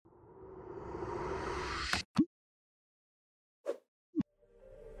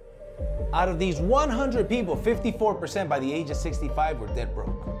Out of these 100 people, 54% by the age of 65 were dead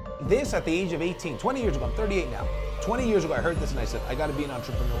broke. This at the age of 18, 20 years ago, I'm 38 now. 20 years ago, I heard this and I said, I gotta be an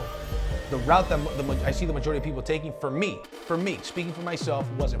entrepreneur. The route that I see the majority of people taking, for me, speaking for myself,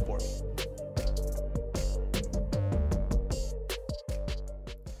 wasn't for me.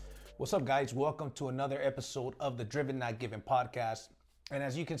 What's up, guys? Welcome to another episode of the Driven Not Given podcast. And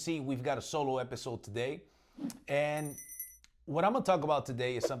as you can see, we've got a solo episode today. And what I'm gonna talk about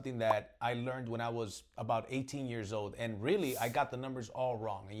today is something that I learned when I was about 18 years old. And really, I got the numbers all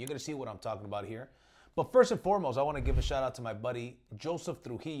wrong. And you're gonna see what I'm talking about here. But first and foremost, I wanna give a shout out to my buddy, Joseph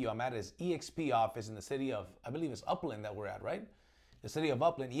Trujillo. I'm at his EXP office in the city of, I believe it's Upland that we're at, right? The city of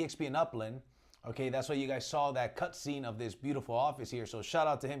Upland, EXP in Upland. Okay, that's why you guys saw that cut scene of this beautiful office here. So shout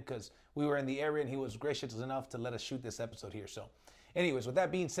out to him because we were in the area and he was gracious enough to let us shoot this episode here. So anyways, with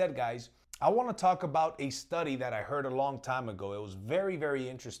that being said, guys, I want to talk about a study that I heard a long time ago. It was very, very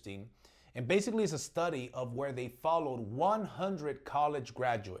interesting. And basically it's a study of where they followed 100 college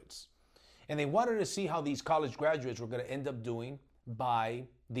graduates. And they wanted to see how these college graduates were going to end up doing by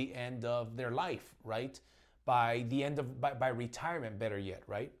the end of their life, right? By the end of, by retirement, better yet,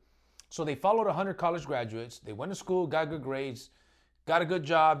 right? So they followed 100 college graduates. They went to school, got good grades, got a good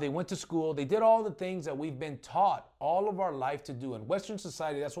job. They went to school. They did all the things that we've been taught all of our life to do. In Western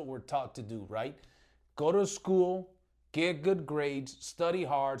society, that's what we're taught to do, right? Go to school, get good grades, study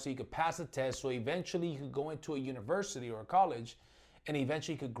hard so you could pass a test so eventually you could go into a university or a college and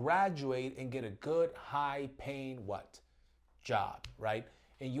eventually you could graduate and get a good, high-paying what? Job, right?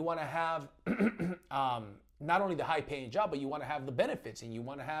 And you want to have not only the high-paying job, but you want to have the benefits and you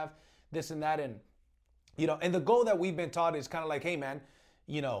want to have this and that. And, you know, and the goal that we've been taught is kind of like, hey, man,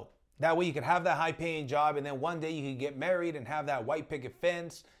 you know, that way you could have that high paying job and then one day you could get married and have that white picket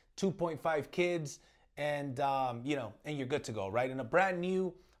fence, 2.5 kids, and, you know, and you're good to go, right? And a brand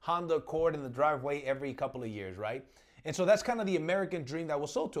new Honda Accord in the driveway every couple of years, right? And so that's kind of the American dream that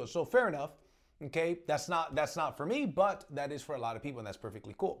was sold to us. So fair enough, okay? That's not for me, but that is for a lot of people and that's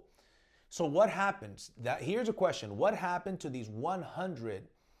perfectly cool. So what happens? Here's a question. What happened to these 100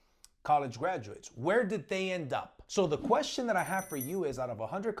 college graduates? Where did they end up? So the question that I have for you is, out of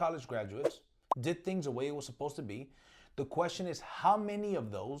 100 college graduates, did things the way it was supposed to be? The question is, how many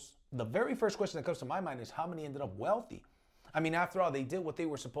of those, the very first question that comes to my mind is, how many ended up wealthy? I mean, after all, they did what they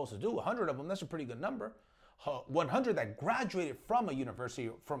were supposed to do. 100 of them, that's a pretty good number. 100 that graduated from a university,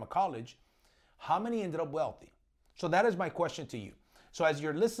 from a college, how many ended up wealthy? So that is my question to you. So as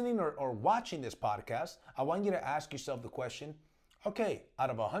you're listening or watching this podcast, I want you to ask yourself the question, okay, out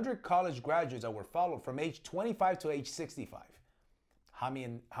of 100 college graduates that were followed from age 25 to age 65, how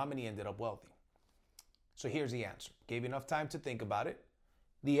many ended up wealthy? So here's the answer. Gave you enough time to think about it.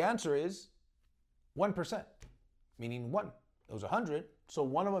 The answer is 1%, meaning one. It was 100, so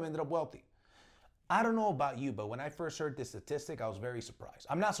one of them ended up wealthy. I don't know about you, but when I first heard this statistic, I was very surprised.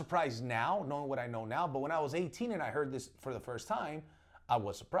 I'm not surprised now, knowing what I know now, but when I was 18 and I heard this for the first time, I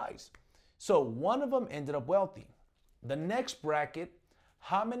was surprised. So one of them ended up wealthy. The next bracket,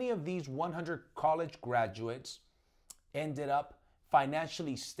 how many of these 100 college graduates ended up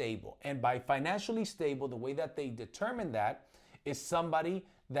financially stable? And by financially stable, the way that they determine that is somebody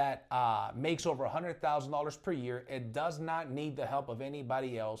that makes over $100,000 per year and does not need the help of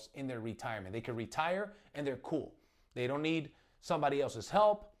anybody else in their retirement. They can retire and they're cool. They don't need somebody else's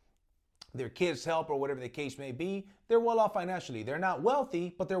help, their kids' help, or whatever the case may be. They're well off financially. They're not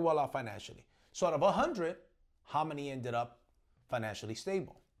wealthy, but they're well off financially. So out of 100, how many ended up financially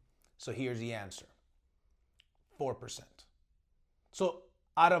stable? So here's the answer. 4%. So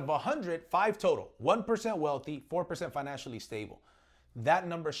out of 100, 5 total. 1% wealthy, 4% financially stable. That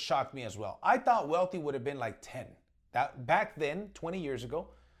number shocked me as well. I thought wealthy would have been like 10. That back then, 20 years ago,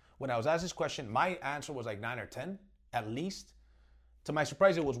 when I was asked this question, my answer was like 9 or 10, at least. To my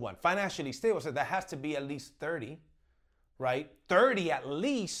surprise, it was 1. Financially stable, so that has to be at least 30, right? 30 at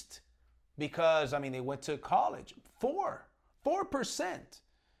least. Because, I mean, they went to college. 4%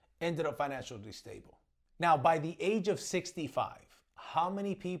 ended up financially stable. Now, by the age of 65, how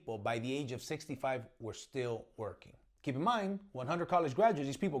many people by the age of 65 were still working? Keep in mind, 100 college graduates,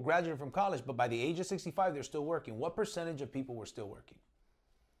 these people graduated from college, but by the age of 65, they're still working. What percentage of people were still working?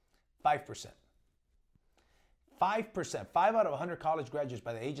 5%. 5%. 5 out of 100 college graduates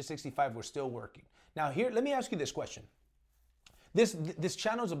by the age of 65 were still working. Now, here, let me ask you this question. This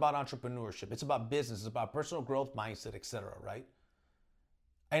channel is about entrepreneurship. It's about business. It's about personal growth, mindset, etc. Right?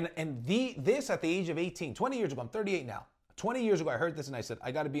 And this at the age of 18, 20 years ago, I'm 38 now. 20 years ago, I heard this and I said,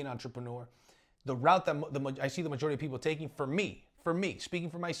 I got to be an entrepreneur. The route that I see the majority of people taking, for me, speaking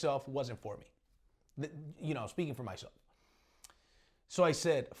for myself, wasn't for me. Speaking for myself. So I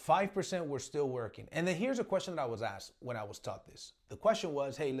said 5% were still working. And then here's a question that I was asked when I was taught this. The question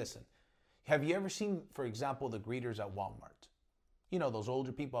was, hey, listen, have you ever seen, for example, the greeters at Walmart? You know, those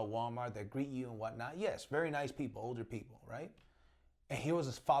older people at Walmart that greet you and whatnot? Yes, very nice people, older people, right? And here was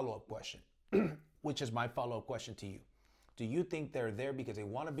this follow-up question, which is my follow-up question to you. Do you think they're there because they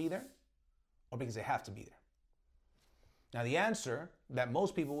want to be there or because they have to be there? Now, the answer that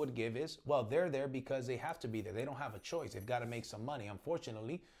most people would give is, well, they're there because they have to be there. They don't have a choice. They've got to make some money.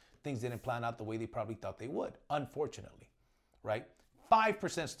 Unfortunately, things didn't plan out the way they probably thought they would, unfortunately, right?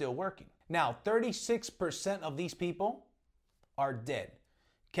 5% still working. Now, 36% of these people are dead.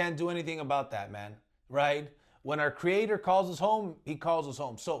 Can't do anything about that, man, right? When our Creator calls us home, He calls us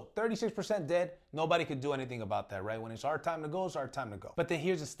home. So 36% dead, nobody could do anything about that, right? When it's our time to go, it's our time to go. But then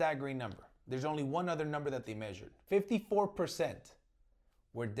here's a staggering number. There's only one other number that they measured. 54%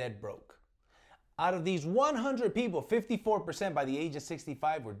 were dead broke. Out of these 100 people, 54% by the age of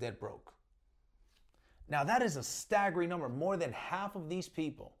 65 were dead broke. Now that is a staggering number. More than half of these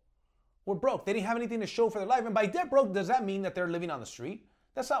people were broke. They didn't have anything to show for their life. And by dead broke, does that mean that they're living on the street?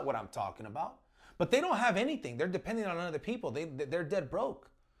 That's not what I'm talking about. But they don't have anything. They're depending on other people. They're dead broke.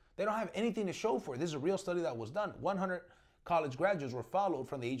 They don't have anything to show for it. This is a real study that was done. 100 college graduates were followed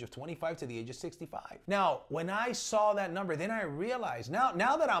from the age of 25 to the age of 65. Now, when I saw that number, then I realized, now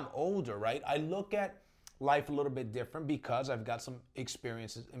that I'm older, right, I look at life a little bit different because I've got some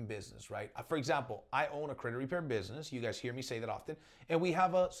experiences in business, right? For example, I own a credit repair business. You guys hear me say that often. And we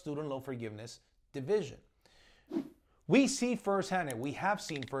have a student loan forgiveness division. We see firsthand, and we have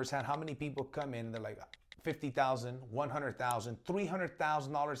seen firsthand how many people come in, they're like $50,000, $100,000,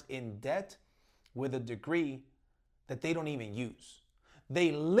 $300,000 in debt with a degree that they don't even use.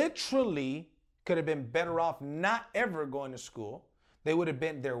 They literally could have been better off not ever going to school. They would have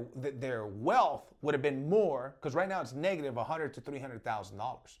been, their wealth would have been more, because right now it's negative $100,000 to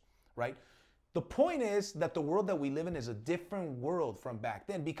 $300,000, right? The point is that the world that we live in is a different world from back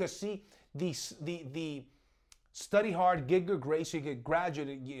then, because see, the study hard, get good grades so you get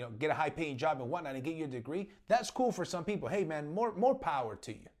graduate, get a high paying job and whatnot and get your degree. That's cool for some people. Hey man, more power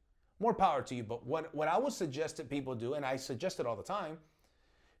to you. More power to you. But what I would suggest that people do, and I suggest it all the time,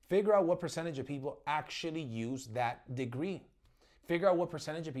 figure out what percentage of people actually use that degree. Figure out what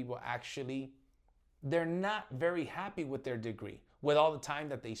percentage of people actually, they're not very happy with their degree, with all the time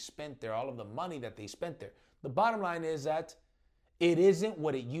that they spent there, all of the money that they spent there. The bottom line is that it isn't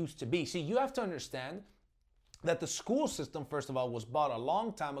what it used to be. See, you have to understand that the school system, first of all, was bought a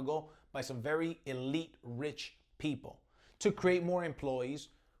long time ago by some very elite, rich people to create more employees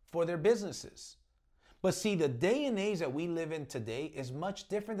for their businesses. But see, the day and age that we live in today is much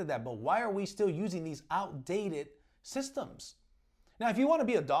different than that. But why are we still using these outdated systems? Now, if you want to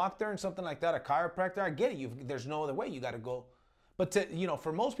be a doctor and something like that, a chiropractor, I get it. There's no other way. You got to go. But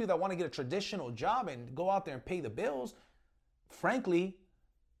for most people that want to get a traditional job and go out there and pay the bills, frankly,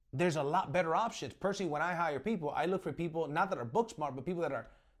 there's a lot better options. Personally, when I hire people, I look for people not that are book smart, but people that are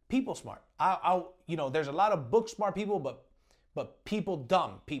people smart. There's a lot of book smart people, but people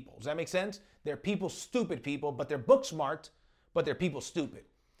dumb people. Does that make sense? They're people stupid people, but they're book smart, but they're people stupid.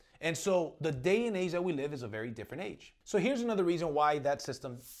 And so the day and age that we live is a very different age. So here's another reason why that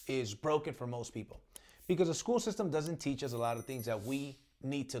system is broken for most people. Because the school system doesn't teach us a lot of things that we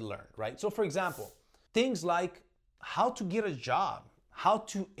need to learn, right? So for example, things like how to get a job, how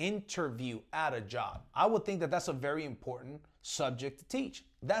to interview at a job. I would think that that's a very important subject to teach.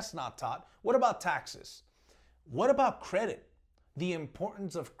 That's not taught. What about taxes? What about credit? The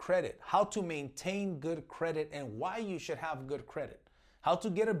importance of credit, how to maintain good credit and why you should have good credit, how to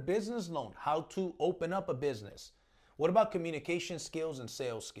get a business loan, how to open up a business. What about communication skills and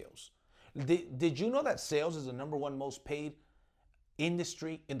sales skills? Did you know that sales is the #1 most paid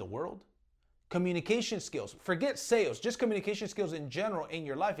industry in the world? Communication skills, forget sales, just communication skills in general in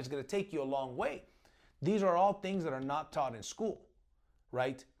your life is going to take you a long way. These are all things that are not taught in school,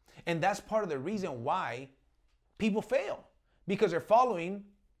 right? And that's part of the reason why people fail, because they're following,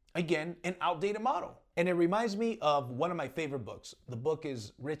 again, an outdated model. And it reminds me of one of my favorite books. The book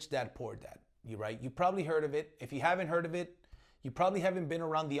is Rich Dad, Poor Dad. You probably heard of it. If you haven't heard of it, you probably haven't been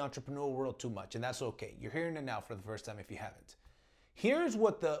around the entrepreneurial world too much, and that's okay. You're hearing it now for the first time if you haven't. Here's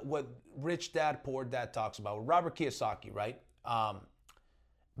what Rich Dad, Poor Dad talks about. Robert Kiyosaki, right?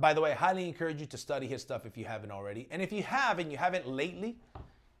 By the way, I highly encourage you to study his stuff if you haven't already. And if you have and you haven't lately,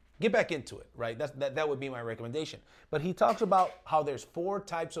 get back into it, right? That would be my recommendation. But he talks about how there's 4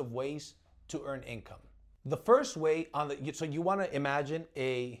 types of ways to earn income. The first way so you want to imagine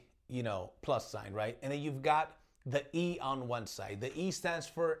a, plus sign, right? And then you've got the E on one side. The E stands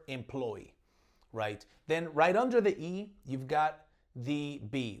for employee, right? Then right under the E, you've got the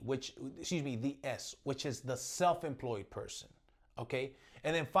the S, which is the self-employed person, okay?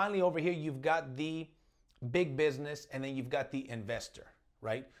 And then finally over here, you've got the big business, and then you've got the investor,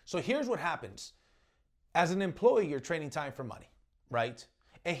 right? So here's what happens. As an employee, you're trading time for money, right?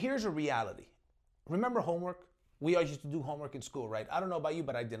 And here's a reality. Remember homework? We always used to do homework in school, right? I don't know about you,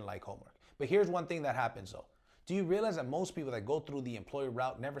 but I didn't like homework. But here's one thing that happens though. Do you realize that most people that go through the employee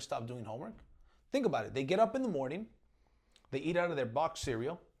route never stop doing homework? Think about it. They get up in the morning, they eat out of their box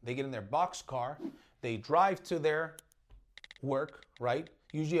cereal, they get in their box car, they drive to their work, right?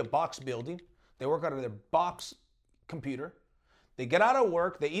 Usually a box building. They work out of their box computer. They get out of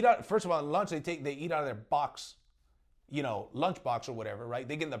work, they eat out, first of all, lunch, they eat out of their box, lunch box or whatever, right?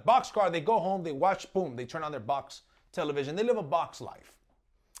 They get in their box car, they go home, they watch, boom, they turn on their box television. They live a box life,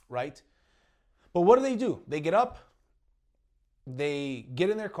 right? But what do? They get up, they get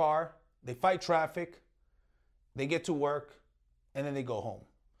in their car, they fight traffic, they get to work, and then they go home.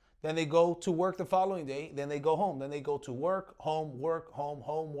 Then they go to work the following day, then they go home. Then they go to work, home, work, home,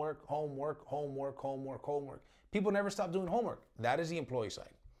 homework, homework, homework, homework, homework. People never stop doing homework. That is the employee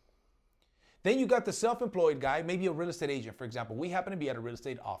side. Then you got the self-employed guy, maybe a real estate agent, for example. We happen to be at a real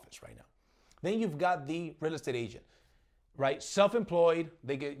estate office right now. Then you've got the real estate agent, right? Self-employed,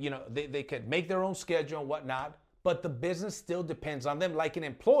 they get, they could make their own schedule and whatnot, but the business still depends on them. Like an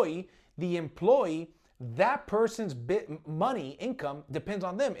employee, the employee, that person's money, income depends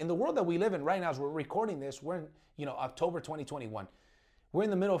on them. In the world that we live in right now, as we're recording this, we're in, October 2021. We're in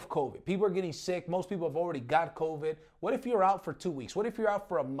the middle of COVID. People are getting sick. Most people have already got COVID. What if you're out for 2 weeks? What if you're out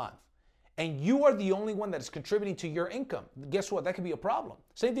for a month? And you are the only one that is contributing to your income? Guess what? That could be a problem.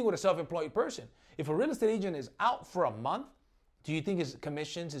 Same thing with a self-employed person. If a real estate agent is out for a month, do you think his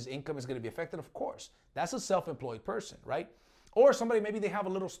commissions, his income is going to be affected? Of course. That's a self-employed person, right? Or somebody, maybe they have a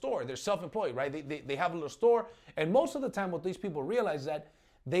little store. They're self-employed, right? They have a little store. And most of the time what these people realize is that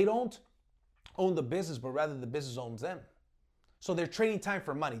they don't own the business, but rather the business owns them. So they're trading time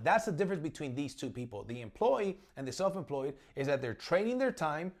for money. That's the difference between these two people. The employee and the self-employed is that they're trading their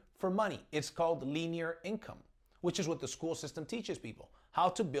time for money. It's called linear income, which is what the school system teaches people, how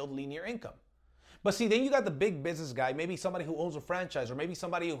to build linear income. But see, then you got the big business guy, maybe somebody who owns a franchise, or maybe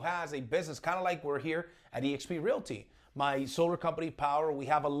somebody who has a business, kind of like we're here at eXp Realty. My solar company, Power, we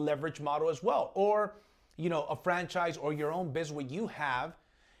have a leverage model as well. Or, a franchise or your own business where you have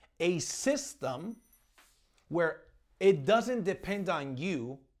a system where it doesn't depend on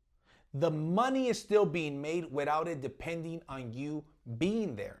you. The money is still being made without it depending on you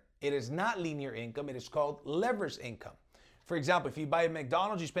being there. It is not linear income. It is called leverage income. For example, if you buy a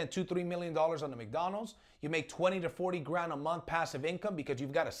McDonald's, you spend $2-3 million on the McDonald's, you make 20 to 40 grand a month passive income because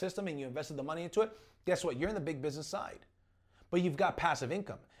you've got a system and you invested the money into it. Guess what? You're in the big business side, but you've got passive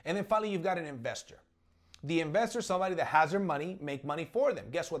income. And then finally, you've got an investor. The investor is somebody that has their money, make money for them.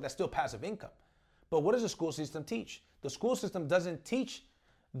 Guess what? That's still passive income. But what does the school system teach? The school system doesn't teach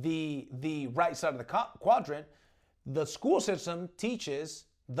the right side of the quadrant. The school system teaches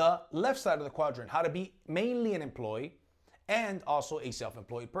the left side of the quadrant, how to be mainly an employee and also a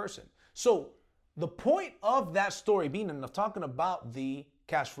self-employed person. So the point of that story being, and I'm talking about the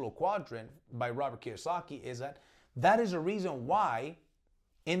cash flow quadrant by Robert Kiyosaki, is that is a reason why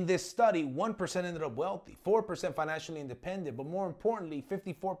in this study, 1% ended up wealthy, 4% financially independent, but more importantly,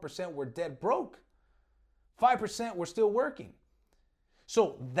 54% were dead broke. 5% were still working.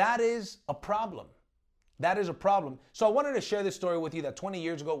 So that is a problem. That is a problem. So I wanted to share this story with you that 20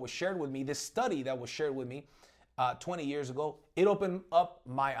 years ago was shared with me, this study that was shared with me 20 years ago. It opened up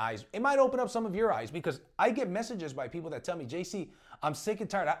my eyes. It might open up some of your eyes because I get messages by people that tell me, JC, I'm sick and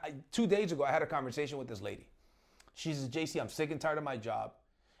tired. 2 days ago, I had a conversation with this lady. She says, JC, I'm sick and tired of my job.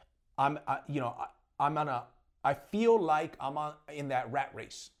 I feel like I'm in that rat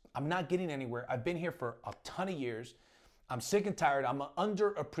race. I'm not getting anywhere. I've been here for a ton of years. I'm sick and tired. I'm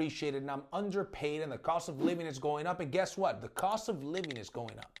underappreciated and I'm underpaid and the cost of living is going up. And guess what? The cost of living is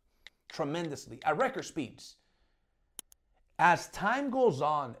going up tremendously at record speeds. As time goes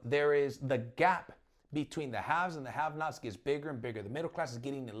on, there is the gap between the haves and the have-nots gets bigger and bigger. The middle class is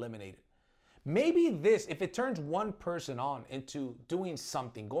getting eliminated. Maybe this, if it turns one person on into doing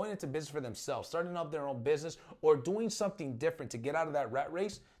something, going into business for themselves, starting up their own business, or doing something different to get out of that rat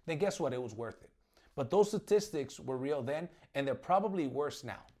race, then guess what? It was worth it. But those statistics were real then, and they're probably worse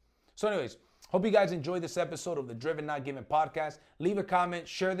now. So anyways, hope you guys enjoyed this episode of the Driven Not Given podcast. Leave a comment,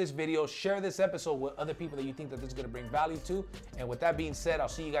 share this video, share this episode with other people that you think that this is going to bring value to. And with that being said, I'll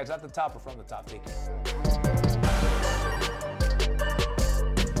see you guys at the top or from the top. Take care.